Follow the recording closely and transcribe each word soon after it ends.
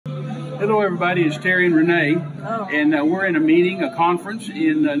Hello, everybody. It's Terry and Renee, and we're in a meeting, a conference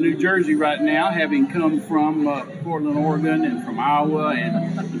in New Jersey right now, having come from Portland, Oregon, and from Iowa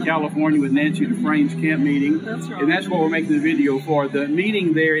and California with Nancy Dufresne's camp meeting. That's right. And that's what we're making the video for. The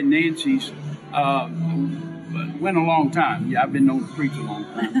meeting there at Nancy's went a long time. Yeah, I've been known to preach a long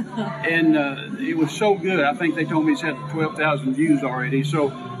time. And it was so good. I think they told me it's had 12,000 views already.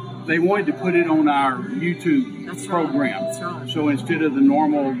 So they wanted to put it on our YouTube program. That's right. So instead of the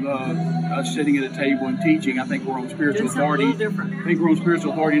normal us sitting at a table and teaching, I think we're on Spiritual Authority. A little different. I think we're on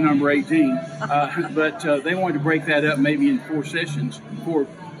Spiritual Authority number 18. But they wanted to break that up maybe in 4 sessions, 4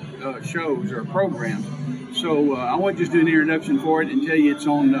 shows or programs. So I want to just do an introduction for it and tell you it's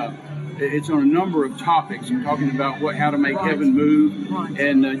on a number of topics. I'm talking about how to make heaven move,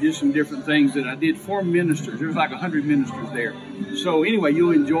 and just some different things that I did for ministers. There's like 100 ministers there. So anyway,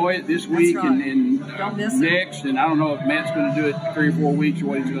 you'll enjoy it this week and next. And I don't know if Matt's going to do it 3 or 4 weeks or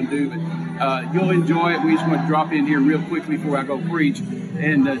what he's going to do, but you'll enjoy it. We just want to drop in here real quickly before I go preach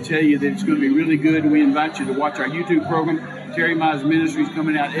and tell you that it's going to be really good. And we invite you to watch our YouTube program. Terry Mize Ministries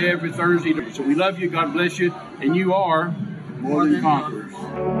coming out every Thursday. So we love you. God bless you. And you are more than conquerors.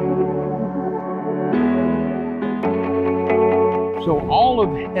 So all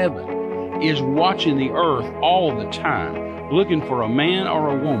of heaven is watching the earth all the time, looking for a man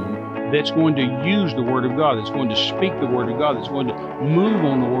or a woman that's going to use the Word of God, that's going to speak the Word of God, that's going to move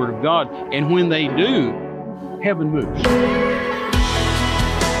on the Word of God. And when they do, heaven moves.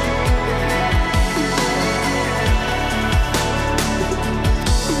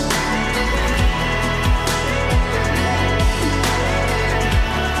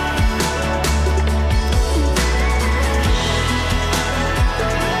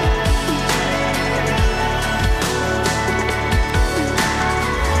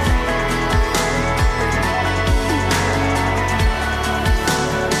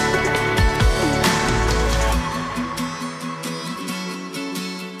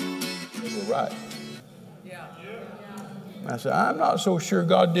 I said, I'm not so sure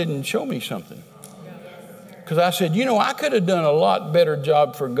God didn't show me something. Because I said, you know, I could have done a lot better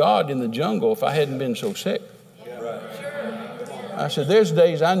job for God in the jungle if I hadn't been so sick. I said, there's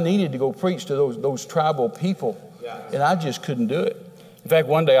days I needed to go preach to those tribal people, and I just couldn't do it. In fact,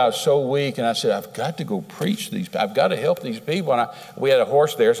 one day I was so weak, and I said, I've got to go preach to these people. I've got to help these people. And we had a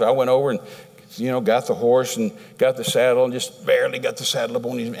horse there, so I went over and got the horse and got the saddle and just barely got the saddle up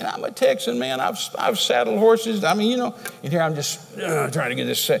on his. And I'm a Texan, man. I've saddled horses. I mean, and here I'm just trying to get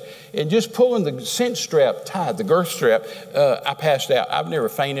this set. And just pulling the cinch strap tied, the girth strap, I passed out. I've never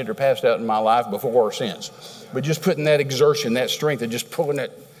fainted or passed out in my life before or since. But just putting that exertion, that strength, and just pulling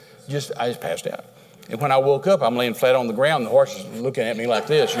that, I just passed out. And when I woke up, I'm laying flat on the ground. The horse is looking at me like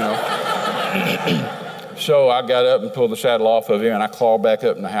this, So I got up and pulled the saddle off of him, and I clawed back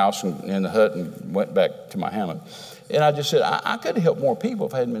up in the house and in the hut and went back to my hammock. And I just said, I could have helped more people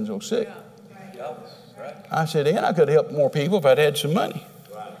if I hadn't been so sick. I said, and I could have helped more people if I'd had some money.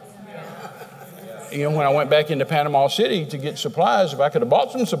 When I went back into Panama City to get supplies, if I could have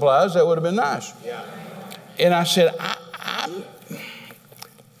bought some supplies, that would have been nice. And I said,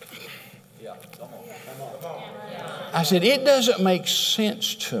 I said, it doesn't make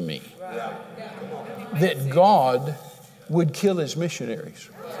sense to me that God would kill his missionaries.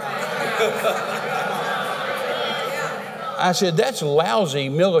 I said, that's lousy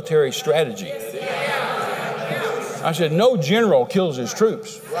military strategy. I said, no general kills his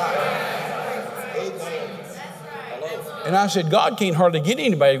troops. And I said, God can't hardly get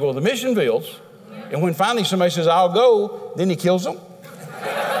anybody to go to the mission fields. And when finally somebody says, I'll go, then he kills them.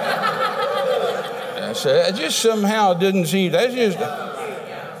 I said, that just somehow didn't seem, that's just...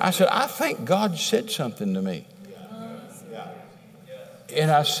 I said, I think God said something to me.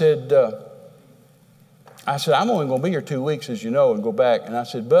 And I said, I'm only going to be here 2 weeks, as you know, and go back. And I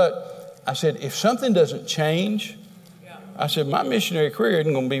said, if something doesn't change, I said, my missionary career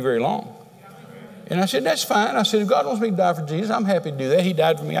isn't going to be very long. And I said, that's fine. I said, if God wants me to die for Jesus, I'm happy to do that. He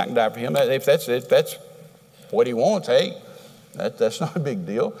died for me, I can die for him. If that's what he wants, hey, that's not a big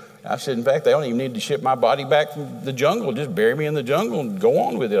deal. I said, in fact, they don't even need to ship my body back from the jungle. Just bury me in the jungle and go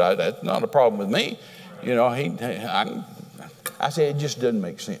on with it. That's not a problem with me. I said, it just doesn't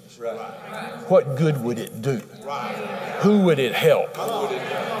make sense. Right. What good would it do? Right. Who would it help?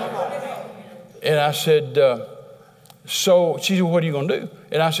 And I said, so she said, what are you going to do?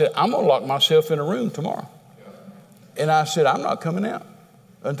 And I said, I'm going to lock myself in a room tomorrow. And I said, I'm not coming out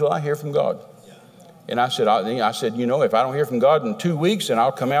until I hear from God. And I said, if I don't hear from God in 2 weeks, then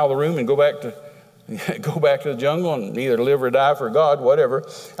I'll come out of the room and go back to the jungle and either live or die for God, whatever.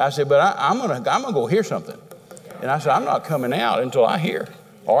 I said, but I'm gonna go hear something. And I said, I'm not coming out until I hear.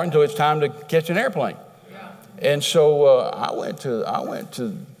 or until it's time to catch an airplane. And so I went to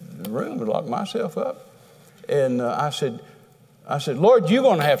the room and locked myself up. And I said, Lord, you're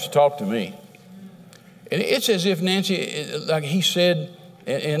going to have to talk to me. And it's as if Nancy, like he said,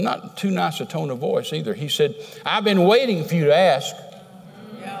 and not too nice a tone of voice either. He said, I've been waiting for you to ask.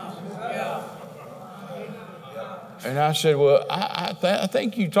 And I said, well, I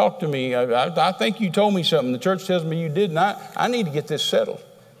think you talked to me. I think you told me something. The church tells me you did, and I need to get this settled.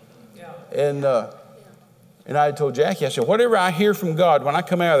 And I told Jackie, I said, whatever I hear from God, when I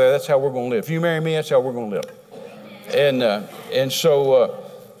come out of there, that's how we're going to live. If you marry me, that's how we're going to live. And so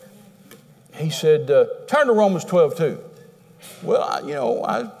he said, turn to Romans 12:2. Well,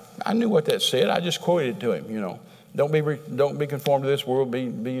 I knew what that said. I just quoted it to him, Don't be conformed to this world,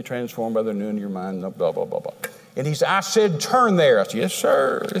 be transformed by the renewing of your mind, blah, blah, blah, blah. And he said, I said, turn there. I said, yes,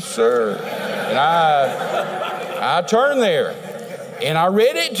 sir. And I turned there, and I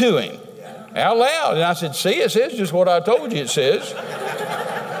read it to him out loud. And I said, see, it says just what I told you it says.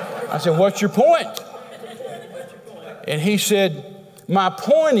 I said, what's your point? And he said, my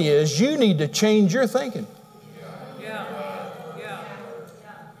point is you need to change your thinking.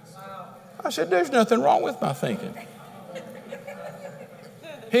 I said, there's nothing wrong with my thinking.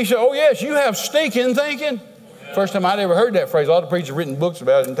 He said, oh, yes, you have stinking thinking. First time I'd ever heard that phrase. A lot of preachers have written books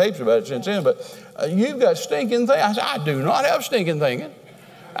about it and tapes about it since then. But you've got stinking thinking. I said, I do not have stinking thinking.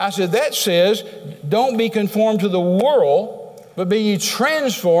 I said, that says, don't be conformed to the world, but be ye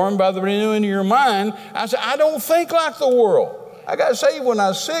transformed by the renewing of your mind. I said, I don't think like the world. I got saved when I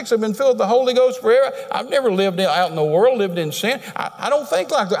was 6. I've been filled with the Holy Ghost forever. I've never lived out in the world, lived in sin. I don't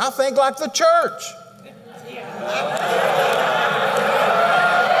think like that. I think like the church.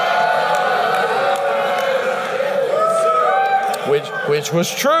 Which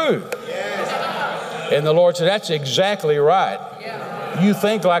was true. And the Lord said, that's exactly right. You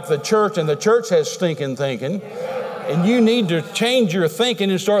think like the church, and the church has stinking thinking. And you need to change your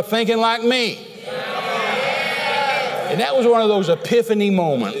thinking and start thinking like me. And that was one of those epiphany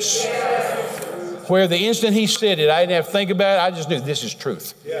moments where the instant he said it, I didn't have to think about it. I just knew this is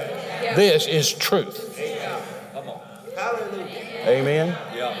truth. This is truth. Amen.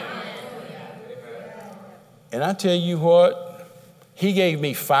 And I tell you what, he gave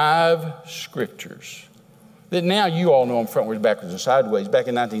me 5 scriptures that now you all know them frontwards, backwards, and sideways. Back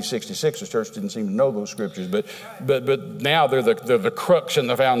in 1966, the church didn't seem to know those scriptures, but now they're the crux and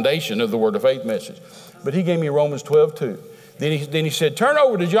the foundation of the Word of Faith message. But he gave me Romans 12:2. Then he said, turn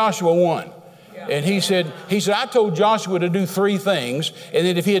over to Joshua 1. And he said, I told Joshua to do 3 things, and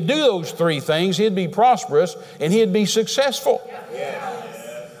that if he'd do those 3 things, he'd be prosperous and he'd be successful.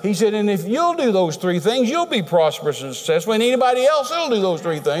 He said, and if you'll do those 3 things, you'll be prosperous and successful. And anybody else that'll do those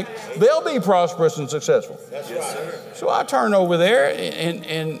 3 things, they'll be prosperous and successful. That's right. So I turned over there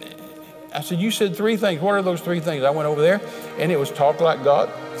and I said, you said 3 things. What are those 3 things? I went over there and it was talk like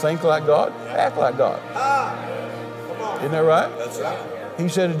God, think like God, act like God. Isn't that right? That's right. He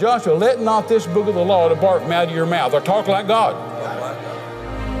said to Joshua, let not this book of the law depart from out of your mouth, or talk like God.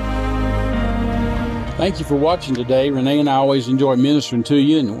 Thank you for watching today. Renee and I always enjoy ministering to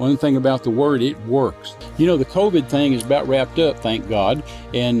you. And one thing about the Word, it works. The COVID thing is about wrapped up, thank God.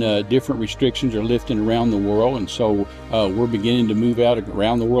 And different restrictions are lifting around the world. And so we're beginning to move out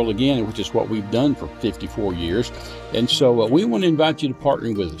around the world again, which is what we've done for 54 years. And so we want to invite you to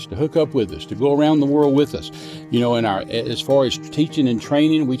partner with us, to hook up with us, to go around the world with us. As far as teaching and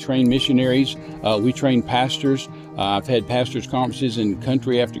training, we train missionaries, we train pastors. I've had pastors' conferences in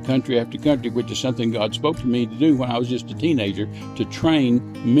country after country after country, which is something God spoke to me to do when I was just a teenager, to train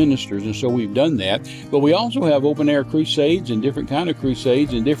ministers, and so we've done that. But we also have open-air crusades and different kind of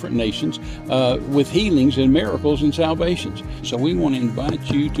crusades in different nations with healings and miracles and salvations. So we want to invite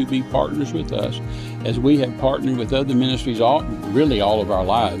you to be partners with us, as we have partnered with other ministries really all of our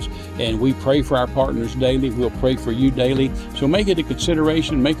lives. And we pray for our partners daily. We'll pray for you daily. So make it a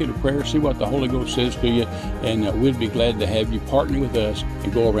consideration, make it a prayer, see what the Holy Ghost says to you, and we'd be glad to have you partner with us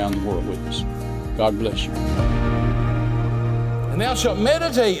and go around the world with us. God bless you. And thou shalt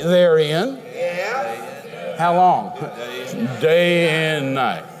meditate therein. Yeah. How long? Day and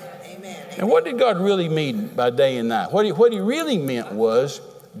night. Amen. And what did God really mean by day and night? What he really meant was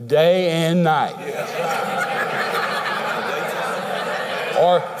day and night.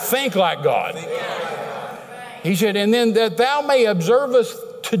 Or think like God. He said, and then that thou may observe us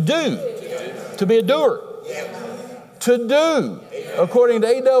to do, to be a doer. To do, according to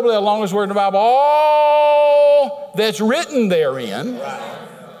A.W.L., longest word in the Bible, all that's written therein,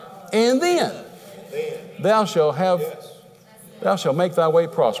 and then thou shalt make thy way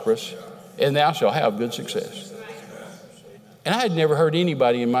prosperous, and thou shalt have good success. And I had never heard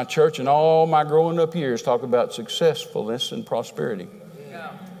anybody in my church in all my growing up years talk about successfulness and prosperity.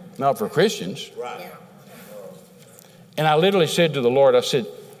 Yeah. Not for Christians. Right. And I literally said to the Lord, I said,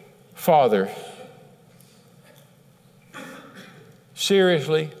 Father,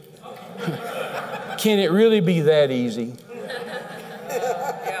 seriously, can it really be that easy?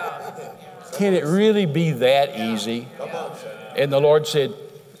 Can it really be that easy? And the Lord said,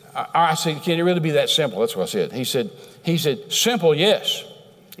 I said, can it really be that simple? That's what I said. He said, simple, yes.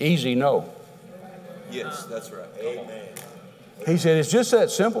 Easy, no. Yes, that's right. Amen. He said, it's just that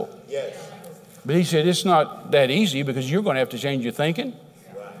simple. Yes. But he said, it's not that easy because you're going to have to change your thinking.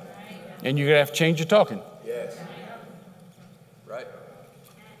 Right. And you're going to have to change your talking. Yes. Right.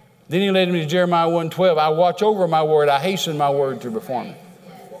 Then he led me to Jeremiah 1:12. I watch over my word. I hasten my word to perform it.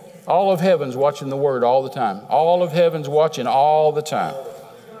 All of heaven's watching the word all the time. All of heaven's watching all the time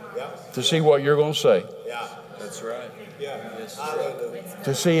to see what you're going to say. Yeah, that's right. Yeah. Yes.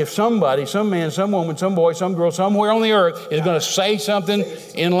 To see if somebody, some man, some woman, some boy, some girl, somewhere on the earth is going to say something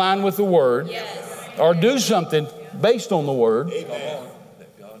in line with the word or do something based on the word. Amen.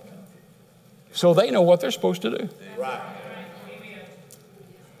 So they know what they're supposed to do. Right.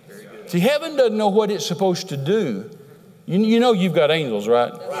 See, heaven doesn't know what it's supposed to do. You know you've got angels,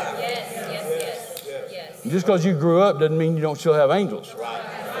 right? Yes. Just because you grew up doesn't mean you don't still have angels. Right.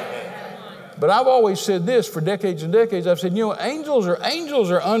 But I've always said this for decades and decades. I've said, angels are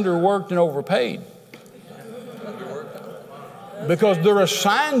underworked and overpaid. Because they're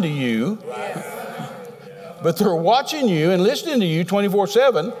assigned to you, but they're watching you and listening to you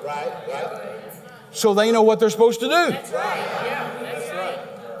 24/7. So they know what they're supposed to do. That's right.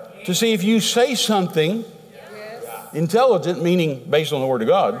 To see if you say something intelligent, meaning based on the Word of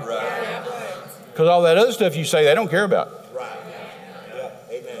God. Because all that other stuff you say, they don't care about.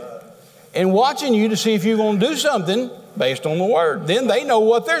 And watching you to see if you're going to do something based on the Word. Then they know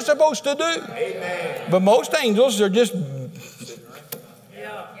what they're supposed to do. Amen. But most angels are just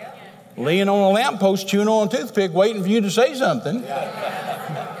leaning on a lamppost, chewing on a toothpick, waiting for you to say something.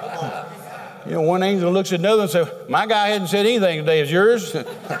 One angel looks at another and says, my guy hadn't said anything today. Is yours?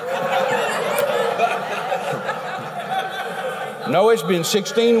 No, it's been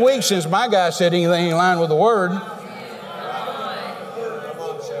 16 weeks since my guy said anything in line with the Word.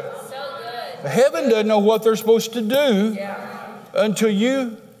 Heaven doesn't know what they're supposed to do until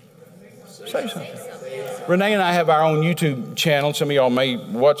you say something. Renee and I have our own YouTube channel. Some of y'all may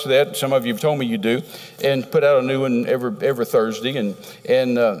watch that. Some of you have told me you do. And put out a new one every Thursday. And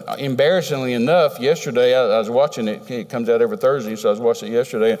embarrassingly enough, yesterday I was watching it. It comes out every Thursday, so I was watching it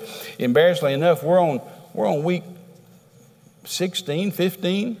yesterday. Embarrassingly enough, we're on week 16,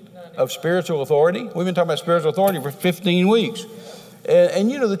 15 of spiritual authority. We've been talking about spiritual authority for 15 weeks. And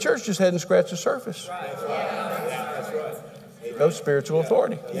the church just hadn't scratched the surface of spiritual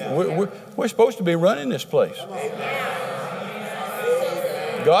authority. We're supposed to be running this place.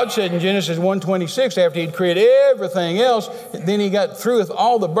 God said in Genesis 1:26, after He'd created everything else, then He got through with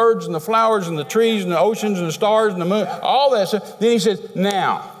all the birds and the flowers and the trees and the oceans and the stars and the moon, all that stuff. Then He said,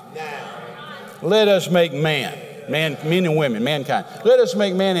 now, let us make men and women, mankind. Let us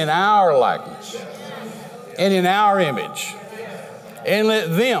make man in our likeness and in our image. And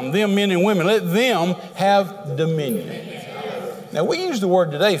let them men and women, let them have dominion. Now, we use the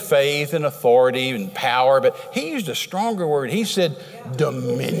word today, faith and authority and power, but He used a stronger word. He said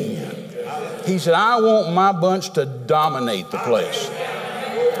dominion. He said, I want my bunch to dominate the place.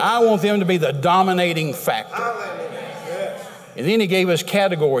 I want them to be the dominating factor. And then He gave us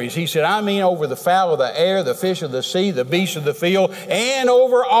categories. He said, I mean over the fowl of the air, the fish of the sea, the beasts of the field, and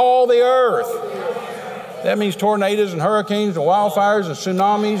over all the earth. That means tornadoes and hurricanes and wildfires and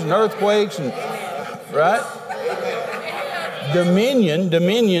tsunamis and earthquakes and, right? Dominion,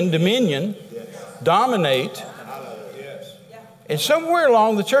 dominate. And somewhere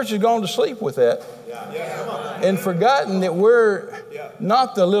along the church has gone to sleep with that and forgotten that we're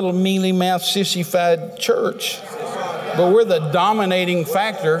not the little mealy-mouthed, sissified church, but we're the dominating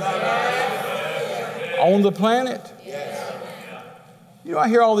factor on the planet. I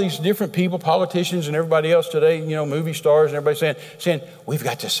hear all these different people, politicians and everybody else today, movie stars and everybody saying, we've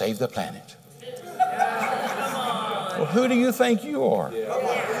got to save the planet. Well, who do you think you are?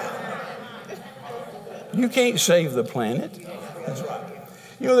 You can't save the planet.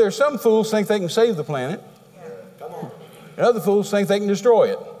 There are some fools think they can save the planet. And other fools think they can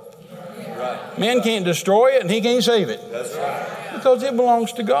destroy it. Man can't destroy it and he can't save it. Because it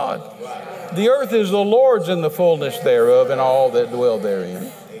belongs to God. The earth is the Lord's and the fullness thereof and all that dwell therein.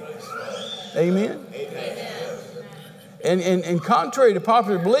 Amen? And contrary to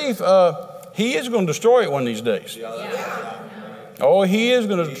popular belief, He is going to destroy it one of these days. Oh, he is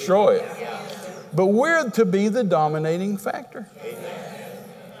going to destroy it. But we're to be the dominating factor.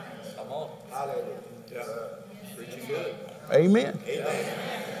 Come on. Hallelujah. Preaching good. Amen. Amen.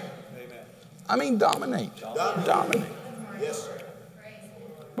 I mean, dominate. Dominate. Yes, sir.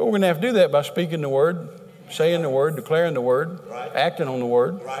 But we're going to have to do that by speaking the word, saying the word, declaring the word, acting on the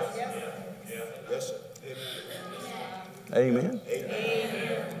word. Right. Yes, sir. Amen.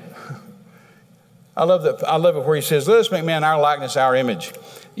 Amen. I love it where he says, let us make man our likeness, our image.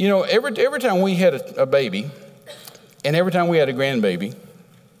 You know, every time we had a baby, and every time we had a grandbaby,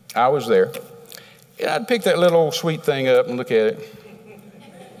 I was there. And I'd pick that little old sweet thing up and look at it.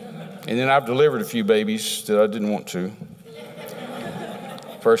 And then I've delivered a few babies that I didn't want to.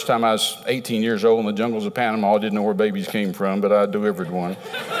 First time I was 18 years old in the jungles of Panama, I didn't know where babies came from, but I delivered one.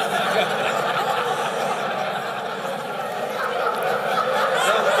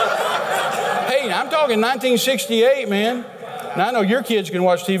 Hey, I'm talking 1968, man. Now, I know your kids can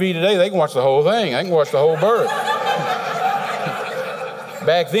watch TV today. They can watch the whole thing. They can watch the whole birth.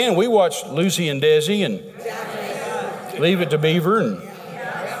 Back then, we watched Lucy and Desi and Leave It to Beaver.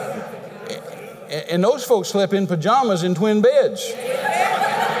 And those folks slept in pajamas in twin beds.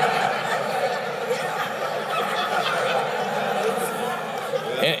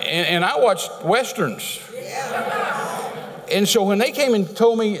 And I watched Westerns. And so when they came and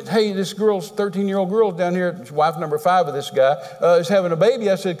told me, hey, this girl's 13-year-old girl down here, wife number 5 of this guy, is having a baby,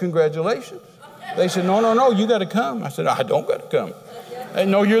 I said, congratulations. They said, no, you got to come. I said, I don't got to come. They,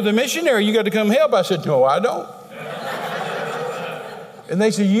 no, you're the missionary. You got to come help. I said, no, I don't. And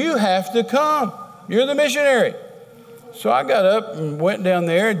they said, you have to come. You're the missionary. So I got up and went down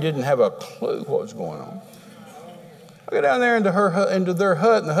there and didn't have a clue what was going on. I go down there into their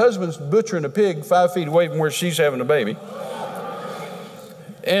hut, and the husband's butchering a pig 5 feet away from where she's having a baby.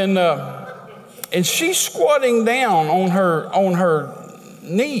 And she's squatting down on her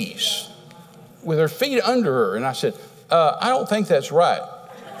knees with her feet under her. And I said, I don't think that's right.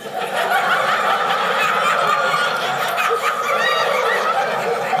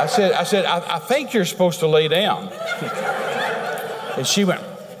 I said, I think you're supposed to lay down. And she went,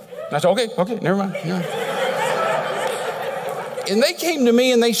 and I said, okay, never mind. And they came to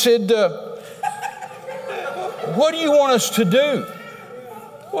me and they said, what do you want us to do?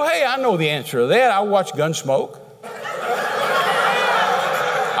 Well, hey, I know the answer to that. I watch Gunsmoke.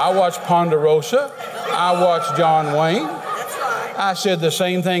 I watch Ponderosa. I watch John Wayne. I said the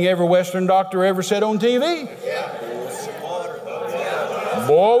same thing every Western doctor ever said on TV.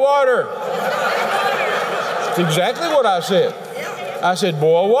 Boil water. That's exactly what I said. I said,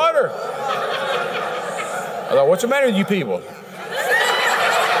 boil water. I thought, what's the matter with you people?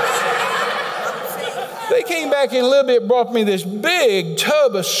 They came back in a little bit, brought me this big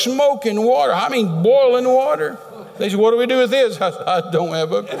tub of smoking water. I mean, boiling water. They said, what do we do with this? I said, I don't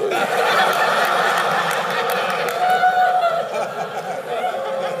have a clue.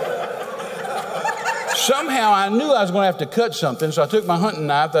 Somehow I knew I was going to have to cut something, so I took my hunting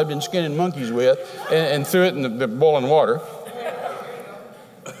knife that I'd been skinning monkeys with and threw it in the boiling water.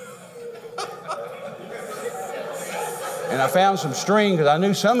 And I found some string because I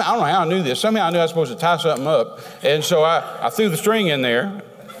knew I don't know how I knew this. Somehow I knew I was supposed to tie something up. And so I threw the string in there.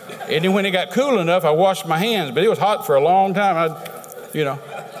 And then when it got cool enough, I washed my hands. But it was hot for a long time.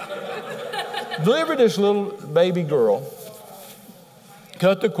 Delivered this little baby girl.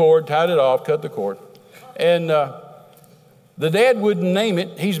 Cut the cord, tied it off, cut the cord. And the dad wouldn't name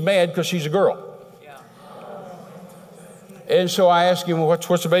it. He's mad because she's a girl. Yeah. And so I asked him, well,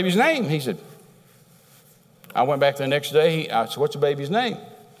 what's the baby's name? He said, I went back the next day. I said, what's the baby's name?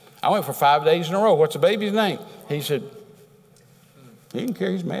 I went for 5 days in a row. What's the baby's name? He said, he didn't care.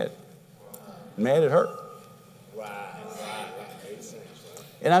 He's mad. Mad at her.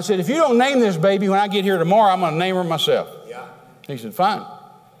 And I said, if you don't name this baby when I get here tomorrow, I'm going to name her myself. Yeah. He said, fine.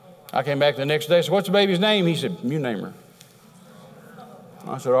 I came back the next day. I said, what's the baby's name? He said, you name her.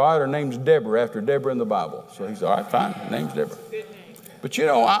 I said, all right, her name's Deborah, after Deborah in the Bible. So he said, all right, fine, her name's Deborah. But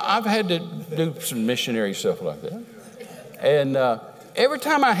I've had to do some missionary stuff like that. And every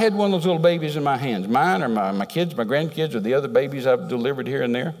time I had one of those little babies in my hands, mine or my kids, my grandkids, or the other babies I've delivered here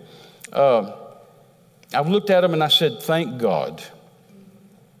and there, I've looked at them and I said, thank God.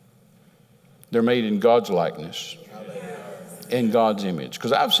 They're made in God's likeness, in God's image.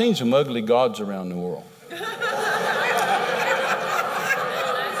 Because I've seen some ugly gods around the world.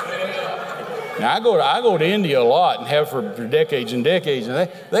 Now, I go to India a lot and have for decades and decades. And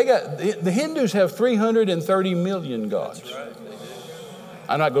the Hindus have 330 million gods.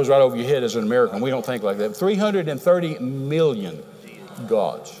 I know it goes right over your head as an American. We don't think like that. 330 million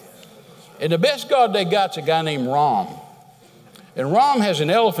gods. And the best god they got's a guy named Ram. And Ram has an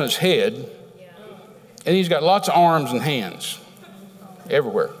elephant's head, and he's got lots of arms and hands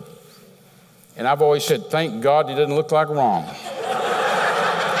everywhere. And I've always said, thank God he doesn't look like Ram.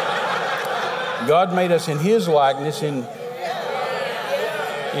 God made us in his likeness, in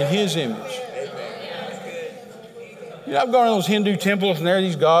his image. You know, I've gone to those Hindu temples, and there are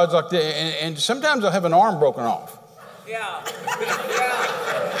these gods like that, and sometimes they'll have an arm broken off. Yeah.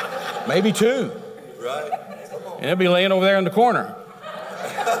 Maybe two. Right. And they'll be laying over there in the corner.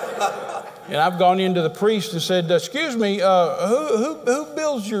 And I've gone into the priest and said, excuse me, who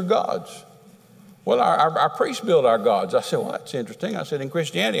builds your gods? Well, our priests build our gods. I said, well, that's interesting. I said, in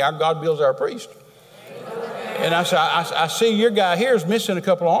Christianity, our God builds our priest. And I said, I see your guy here is missing a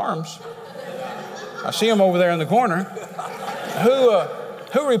couple of arms. I see him over there in the corner.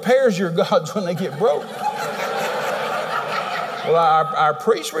 Who repairs your gods when they get broke? Well, our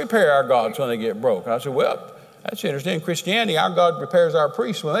priests repair our gods when they get broke. I said, well, that's interesting. In Christianity, our God repairs our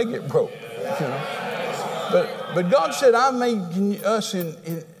priests when they get broke. You know? But God said, I made us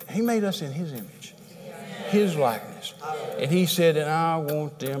he made us in his image, his likeness. And he said, and I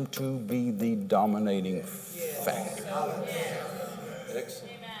want them to be the dominating factor.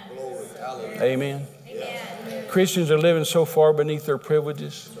 Amen. Christians are living so far beneath their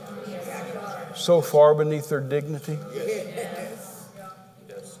privileges, so far beneath their dignity.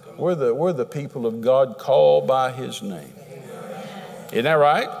 We're the people of God called by his name. Isn't that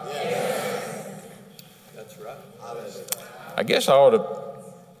right? That's right. I guess I ought to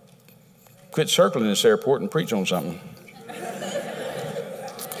quit circling this airport and preach on something.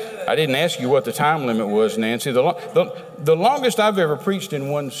 I didn't ask you what the time limit was, Nancy. The longest I've ever preached in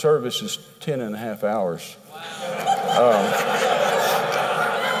one service is 10 and a half hours.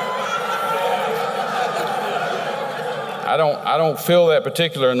 I don't feel that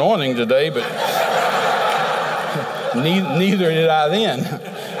particular anointing today, but neither did I then.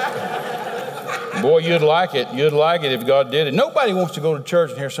 Boy, you'd like it. You'd like it if God did it. Nobody wants to go to church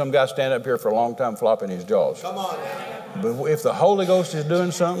and hear some guy stand up here for a long time flopping his jaws. Come on. But if the Holy Ghost is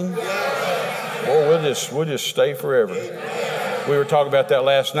doing something, boy, we'll just stay forever. We were talking about that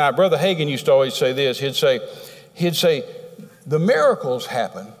last night. Brother Hagin used to always say this. He'd say, the miracles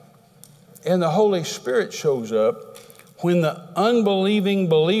happen and the Holy Spirit shows up when the unbelieving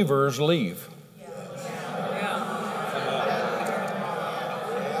believers leave.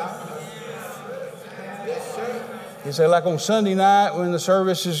 You say, like on Sunday night when the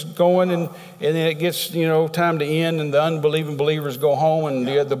service is going and then it gets, time to end and the unbelieving believers go home and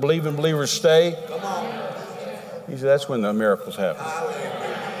the believing believers stay. Come on. He said, that's when the miracles happen.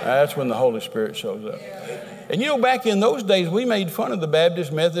 That's when the Holy Spirit shows up. And back in those days, we made fun of the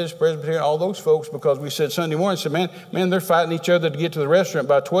Baptist, Methodist, Presbyterian, all those folks because we said Sunday morning, said, man, they're fighting each other to get to the restaurant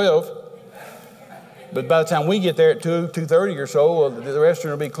by 12. But by the time we get there at 2:30 or so, the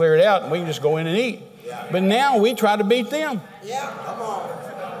restaurant will be cleared out and we can just go in and eat. Yeah. But now we try to beat them. Yeah, come on.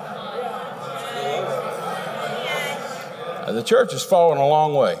 The church has fallen a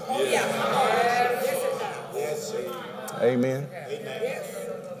long way. Yeah. Amen.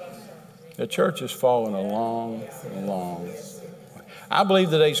 The church has fallen a long, long way. I believe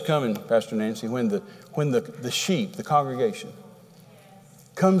the day's coming, Pastor Nancy, when the sheep, the congregation,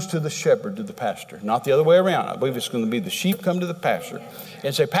 comes to the shepherd, to the pastor, not the other way around. I believe it's going to be the sheep come to the pastor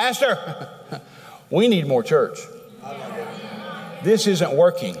and say, Pastor, we need more church. This isn't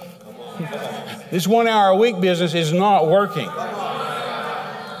working. This 1 hour a week business is not working.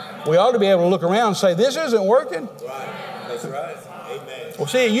 We ought to be able to look around and say, this isn't working. That's right. Amen. Well,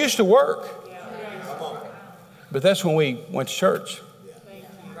 see, it used to work. But that's when we went to church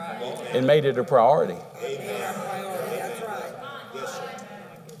and made it a priority.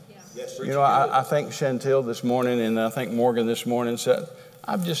 I think Chantel this morning and I think Morgan this morning said,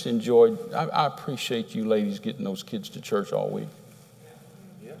 I've just enjoyed, I appreciate you ladies getting those kids to church all week.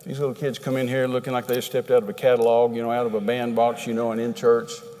 These little kids come in here looking like they stepped out of a catalog, out of a band box, and in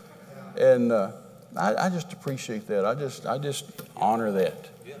church. And I just appreciate that. I just honor that.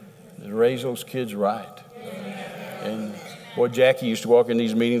 To raise those kids right. And boy, Jackie used to walk in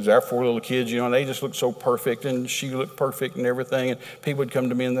these meetings, our 4 little kids, and they just looked so perfect, and she looked perfect and everything. And people would come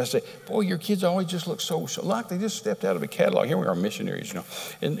to me and they'd say, boy, your kids always just look so like they just stepped out of a catalog. Here we are, missionaries,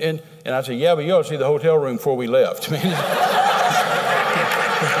 And I'd say, yeah, but you ought to see the hotel room before we left.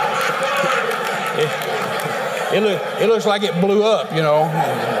 It looks like it blew up,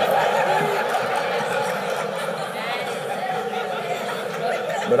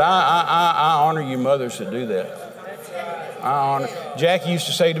 But I honor you mothers that do that. Jackie used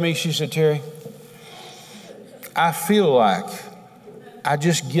to say to me, she said, Terry, I feel like I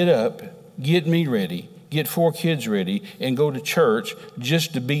just get up, get me ready, get 4 kids ready, and go to church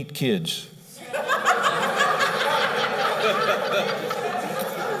just to beat kids.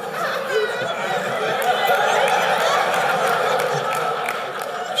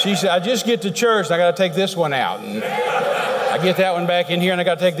 She said, I just get to church and I got to take this one out. And I get that one back in here and I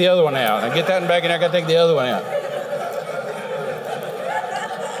got to take the other one out. And I get that one back in here, I got to take the other one out.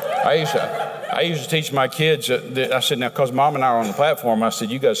 I used to teach my kids that I said, now, because Mom and I are on the platform, I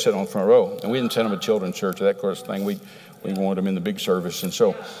said, you guys sit on the front row. And we didn't send them to children's church or that kind of thing. We wanted them in the big service. And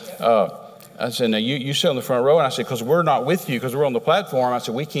so I said, now, you sit on the front row. And I said, because we're not with you, because we're on the platform. I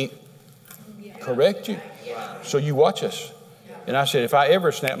said, we can't correct you. So you watch us. And I said, if I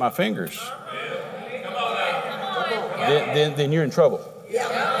ever snap my fingers, then you're in trouble.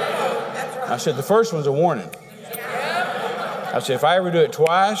 I said, the first one's a warning. I said, if I ever do it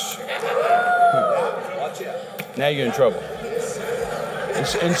twice, now you're in trouble.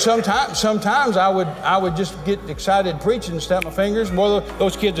 And sometimes I would just get excited preaching and snap my fingers. More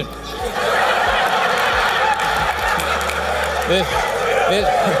those kids would.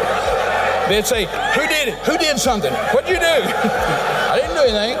 They'd say, who did it? Who did something? What'd you do? I didn't do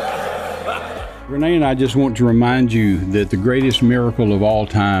anything. Renee and I just want to remind you that the greatest miracle of all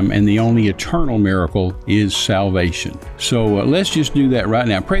time and the only eternal miracle is salvation. So let's just do that right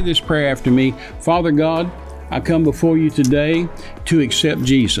now. Pray this prayer after me. Father God, I come before you today to accept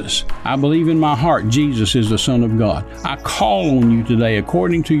Jesus. I believe in my heart Jesus is the Son of God. I call on you today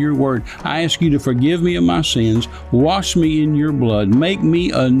according to your word. I ask you to forgive me of my sins, wash me in your blood, make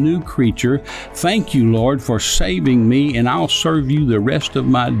me a new creature. Thank you, Lord, for saving me, and I'll serve you the rest of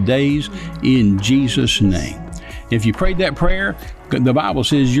my days in Jesus' name. If you prayed that prayer, the Bible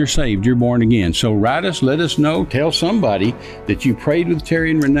says you're saved, you're born again. So write us, let us know, tell somebody that you prayed with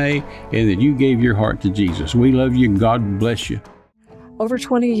Terry and Renee and that you gave your heart to Jesus. We love you. God bless you. Over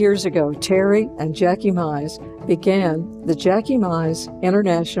 20 years ago, Terry and Jackie Mize began the Jackie Mize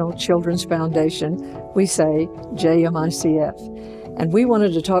International Children's Foundation, we say JMICF. And we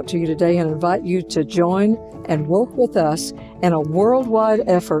wanted to talk to you today and invite you to join and work with us in a worldwide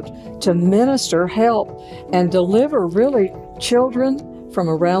effort to minister, help, and deliver really children from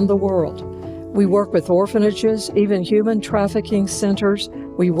around the world. We work with orphanages, even human trafficking centers.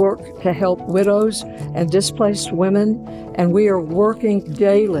 We work to help widows and displaced women, and we are working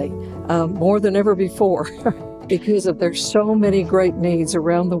daily, more than ever before, because there's so many great needs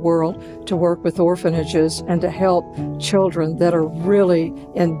around the world to work with orphanages and to help children that are really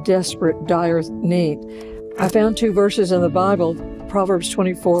in desperate, dire need. I found 2 verses in the Bible, Proverbs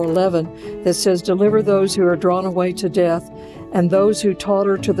 24:11, that says, deliver those who are drawn away to death, and those who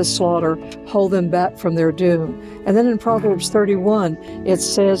totter to the slaughter, hold them back from their doom. And then in Proverbs 31, it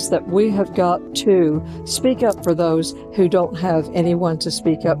says that we have got to speak up for those who don't have anyone to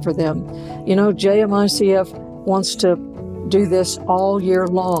speak up for them. You know, JMICF wants to do this all year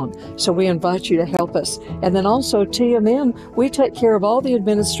long, so we invite you to help us. And then also TMN, we take care of all the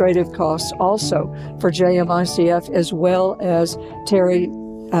administrative costs also for JMICF, as well as Terry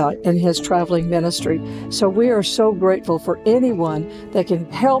in his traveling ministry. So we are so grateful for anyone that can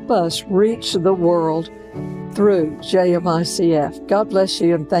help us reach the world through JMICF. God bless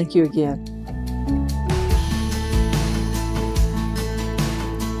you and thank you again.